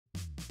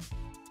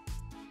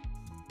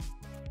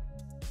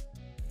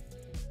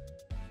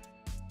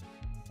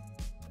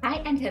Hi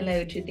and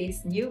hello to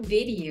this new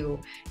video.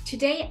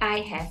 Today I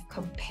have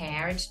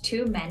compared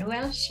two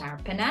manual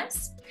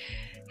sharpeners,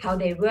 how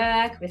they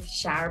work with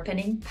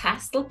sharpening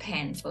pastel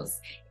pencils.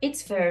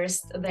 It's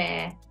first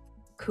the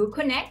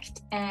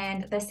Connect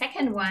and the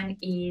second one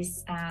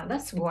is the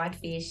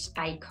Swordfish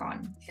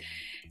Icon.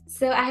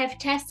 So I have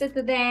tested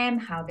them,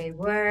 how they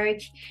work,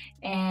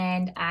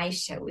 and I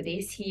show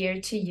this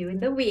here to you in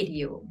the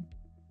video.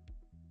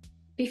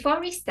 Before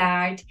we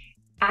start,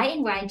 I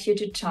invite you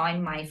to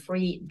join my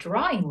free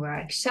drawing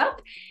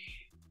workshop.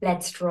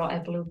 Let's draw a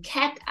blue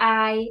cat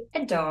eye,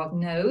 a dog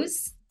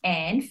nose,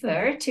 and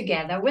fur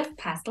together with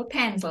pastel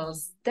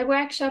pencils. The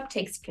workshop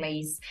takes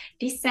place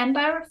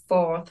December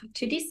 4th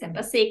to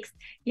December 6th.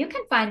 You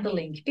can find the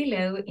link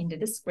below in the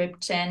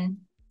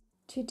description.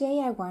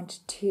 Today I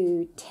want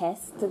to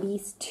test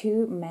these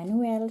two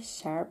manual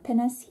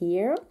sharpeners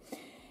here.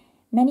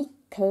 Many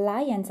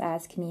clients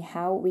ask me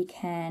how we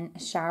can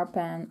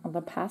sharpen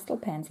the pastel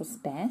pencils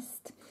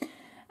best.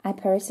 I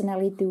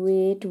personally do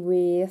it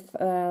with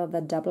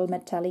the double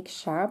metallic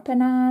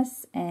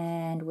sharpeners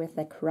and with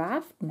a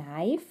craft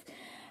knife,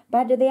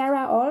 but there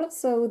are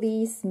also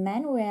these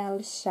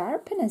manual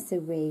sharpeners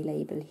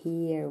available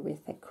here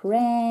with a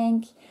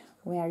crank,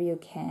 where you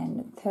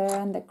can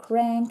turn the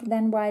crank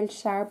then while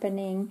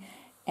sharpening,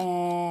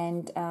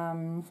 and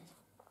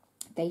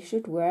they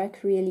should work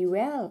really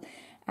well.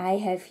 I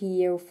have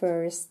here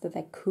first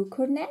the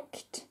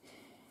Connect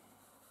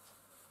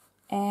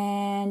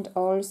and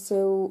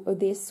also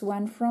this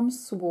one from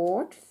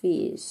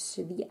Swordfish,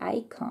 the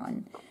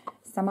Icon.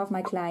 Some of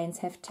my clients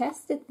have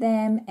tested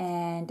them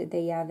and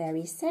they are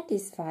very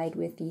satisfied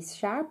with these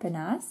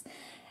sharpeners.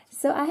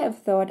 So I have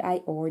thought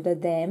I order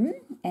them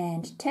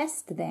and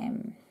test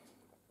them.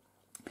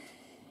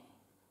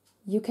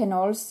 You can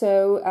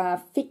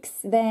also fix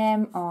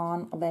them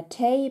on the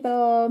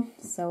table.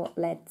 So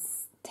let's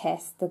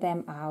test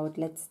them out.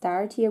 Let's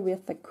start here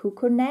with the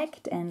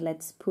Connect and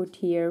let's put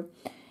here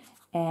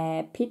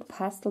a pit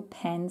pastel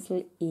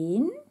pencil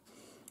in.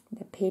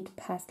 The pit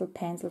pastel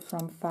pencil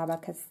from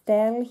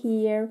Faber-Castell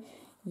here.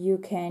 You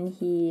can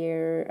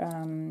here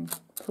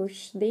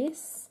push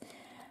this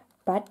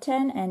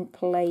button and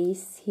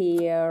place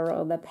here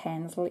the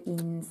pencil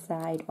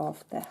inside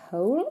of the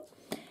hole.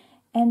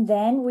 And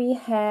then we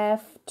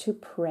have to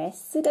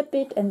press it a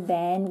bit and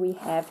then we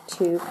have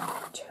to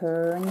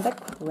turn the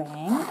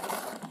crank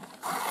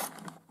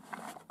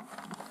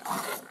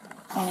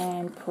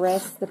and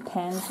press the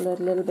pencil a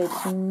little bit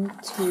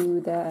into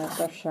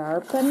the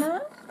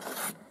sharpener.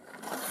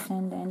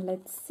 And then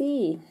let's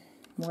see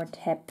what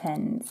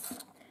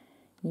happens.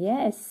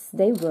 Yes,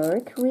 they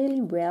work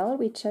really well.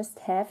 We just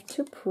have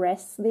to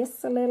press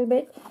this a little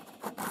bit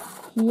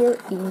here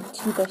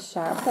into the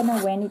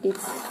sharpener. When it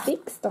is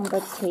fixed on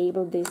the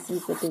table, this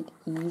is a bit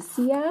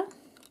easier.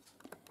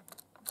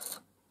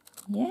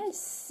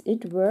 Yes,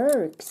 it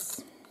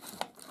works.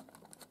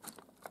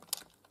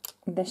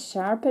 The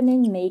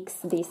sharpening makes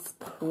this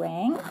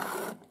crank,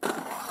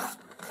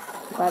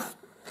 but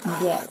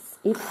yes,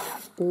 it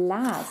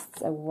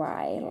lasts a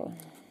while.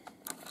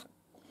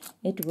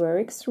 It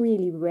works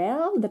really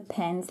well. The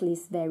pencil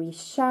is very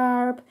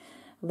sharp,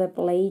 the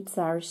blades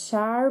are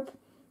sharp.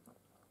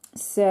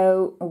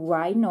 So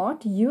why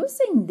not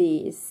using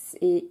this?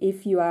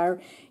 If you are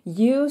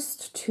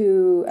used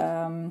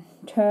to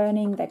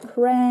turning the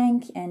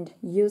crank and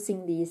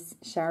using this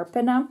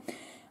sharpener,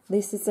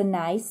 this is a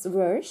nice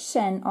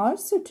version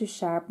also to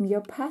sharpen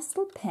your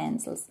pastel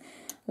pencils.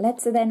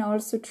 Let's then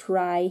also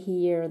try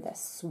here the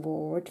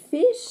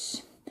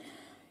Swordfish.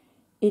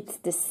 It's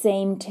the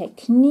same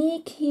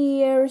technique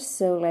here,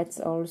 so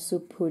let's also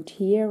put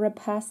here a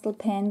pastel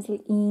pencil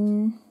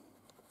in.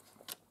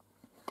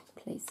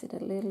 Place it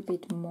a little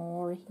bit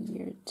more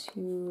here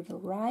to the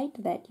right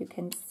that you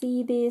can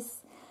see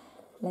this.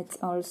 Let's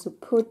also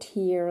put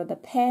here the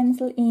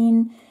pencil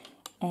in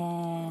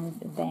and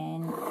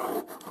then,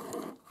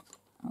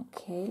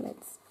 okay,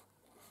 let's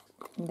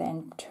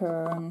then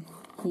turn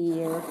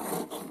here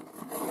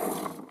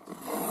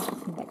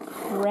the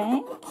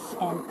crank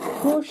and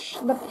push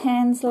the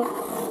pencil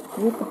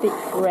with a bit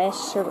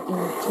pressure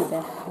into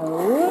the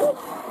hole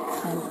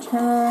and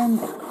turn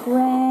the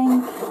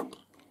crank.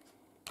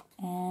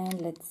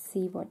 And let's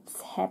see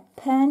what's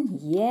happened.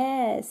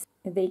 Yes,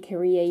 they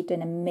create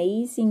an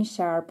amazing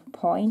sharp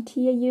point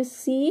here, you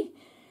see.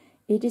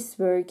 It is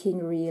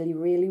working really,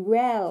 really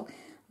well.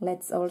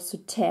 Let's also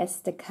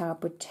test the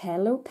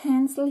Carbotello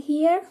pencil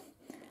here.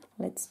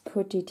 Let's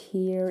put it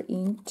here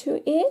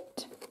into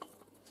it.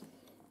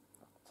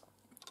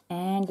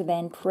 And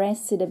then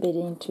press it a bit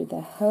into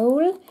the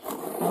hole.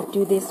 I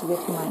do this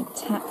with my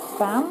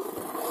thumb.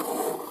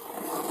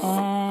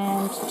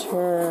 And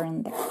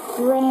turn the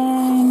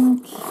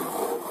crank.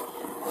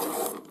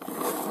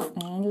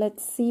 And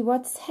let's see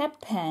what's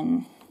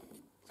happened.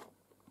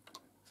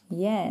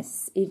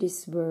 Yes, it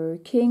is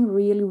working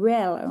really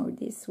well. Oh,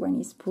 this one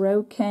is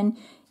broken.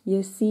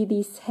 You see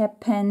this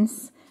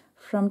happens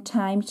from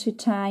time to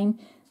time.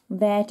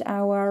 that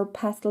our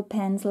pastel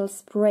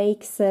pencils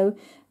break, so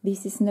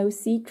this is no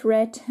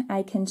secret.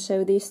 I can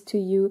show this to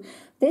you.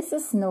 This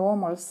is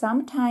normal.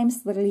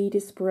 Sometimes the lead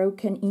is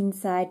broken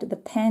inside the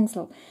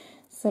pencil.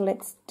 So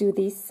let's do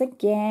this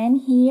again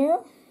here.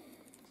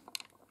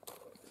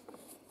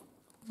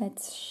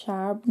 Let's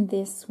sharpen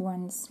this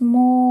once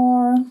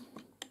more.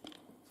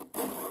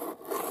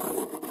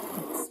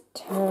 Let's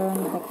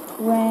turn the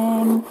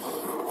crank.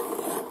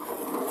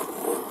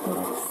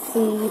 Let's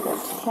see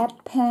what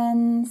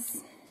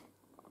happens.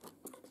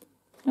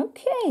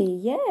 Okay,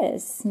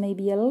 yes,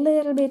 maybe a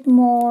little bit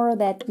more,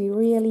 that we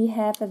really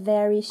have a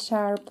very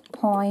sharp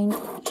point.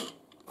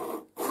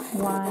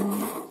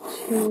 1,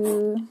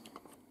 2.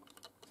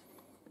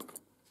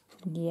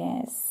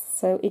 Yes,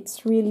 so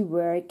it's really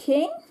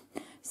working.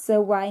 So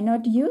why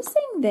not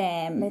using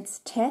them? Let's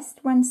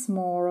test once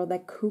more the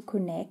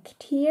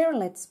connect here.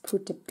 Let's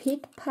put a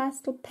pit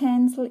pastel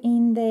pencil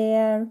in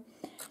there.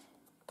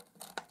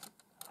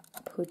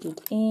 Put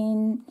it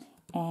in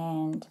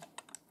and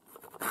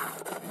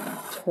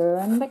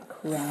turn the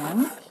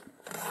crank,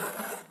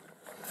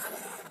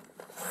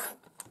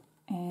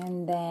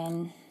 and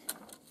then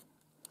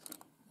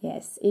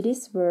yes, it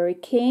is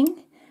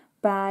working,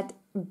 but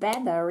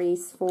better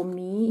is for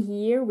me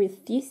here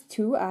with these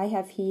two I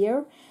have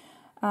here.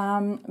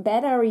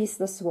 Better is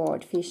the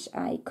Swordfish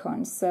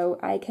Icon, so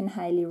I can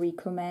highly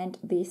recommend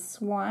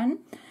this one.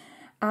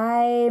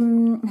 I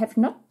have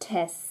not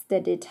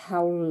tested it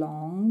how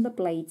long the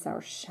blades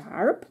are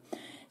sharp.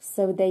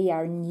 So they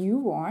are new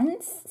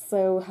ones,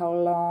 so how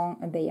long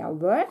they are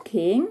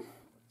working,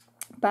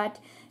 but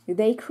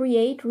they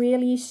create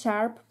really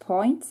sharp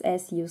points,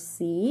 as you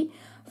see.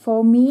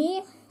 For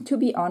me, to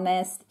be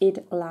honest,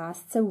 it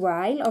lasts a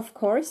while. Of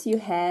course, you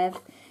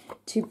have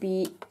to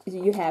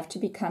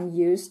become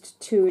used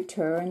to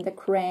turn the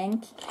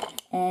crank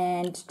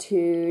and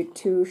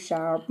to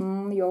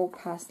sharpen your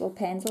pastel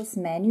pencils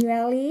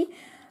manually,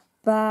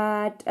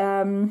 but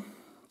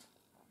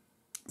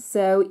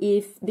so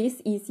if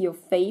this is your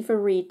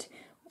favorite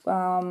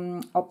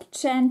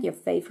option, your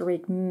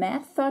favorite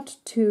method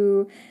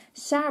to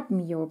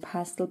sharpen your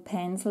pastel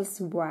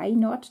pencils, why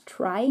not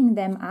trying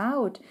them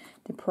out?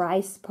 The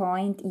price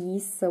point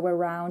is so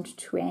around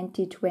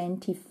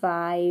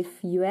 $20-25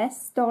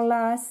 US,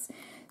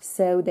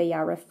 so they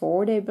are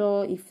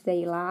affordable if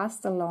they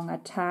last a longer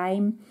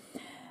time.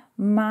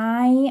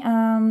 My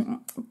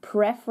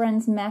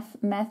preference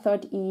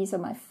method is, or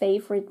my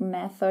favorite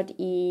method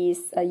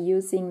is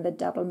using the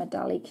double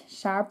metallic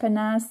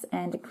sharpeners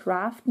and a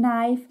craft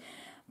knife,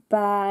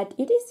 but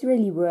it is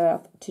really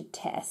worth to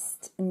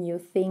test new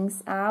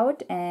things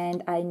out,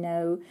 and I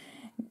know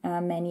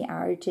many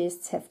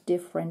artists have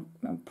different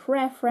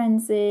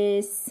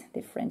preferences,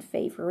 different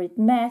favorite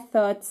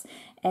methods.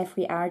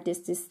 Every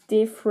artist is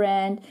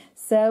different,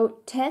 so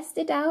test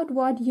it out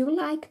what you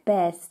like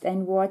best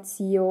and what's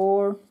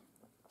your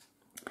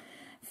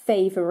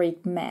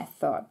favorite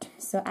method.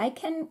 So I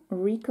can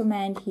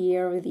recommend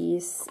here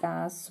this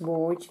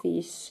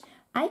Swordfish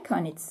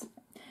Icon.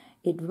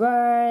 It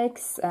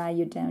works.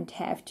 You don't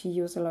have to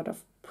use a lot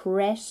of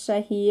pressure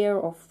here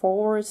or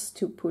force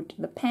to put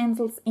the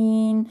pencils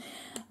in.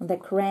 The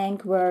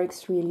crank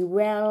works really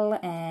well,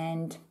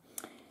 and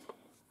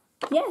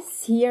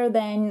yes, here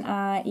then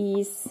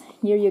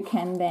here you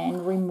can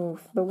then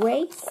remove the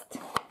waste.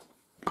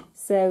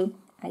 So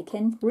I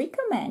can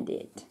recommend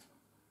it.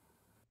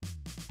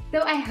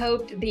 So I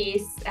hope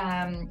this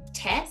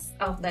test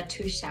of the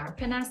two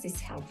sharpeners is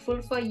helpful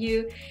for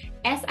you.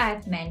 As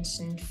I've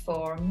mentioned,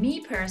 for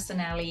me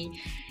personally,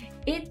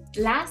 it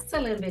lasts a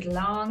little bit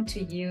long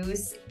to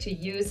use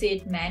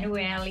it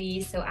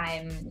manually, so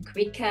I'm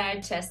quicker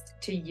just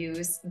to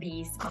use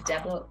these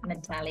double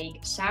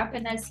metallic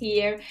sharpeners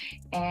here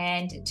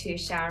and to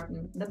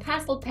sharpen the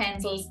pastel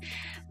pencils.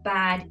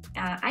 But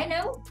I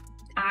know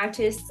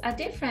artists are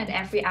different,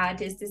 every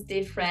artist is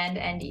different,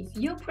 and if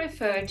you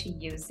prefer to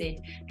use it,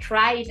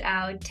 try it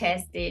out,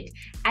 test it.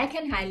 I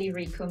can highly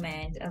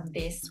recommend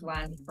this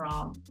one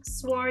from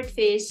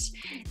Swordfish.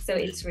 So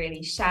it's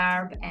really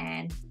sharp,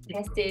 and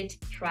test it,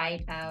 try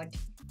it out,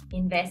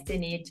 invest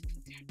in it.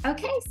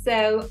 Okay,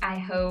 so I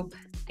hope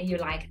you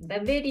liked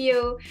the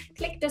video.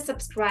 Click the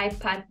subscribe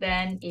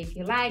button if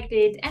you liked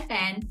it, and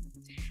then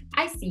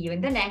I see you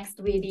in the next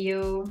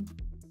video.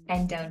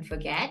 And don't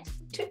forget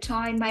to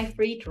join my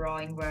free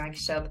drawing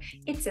workshop.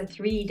 It's a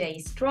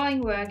 3-day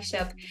drawing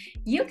workshop.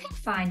 You can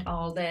find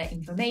all the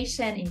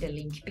information in the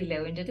link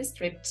below in the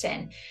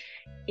description.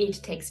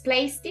 It takes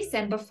place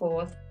December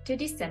 4th to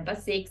December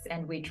 6th,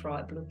 and we draw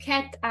a blue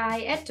cat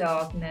eye, a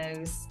dog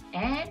nose,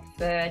 and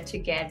fur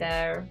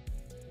together.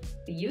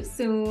 See you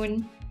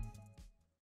soon!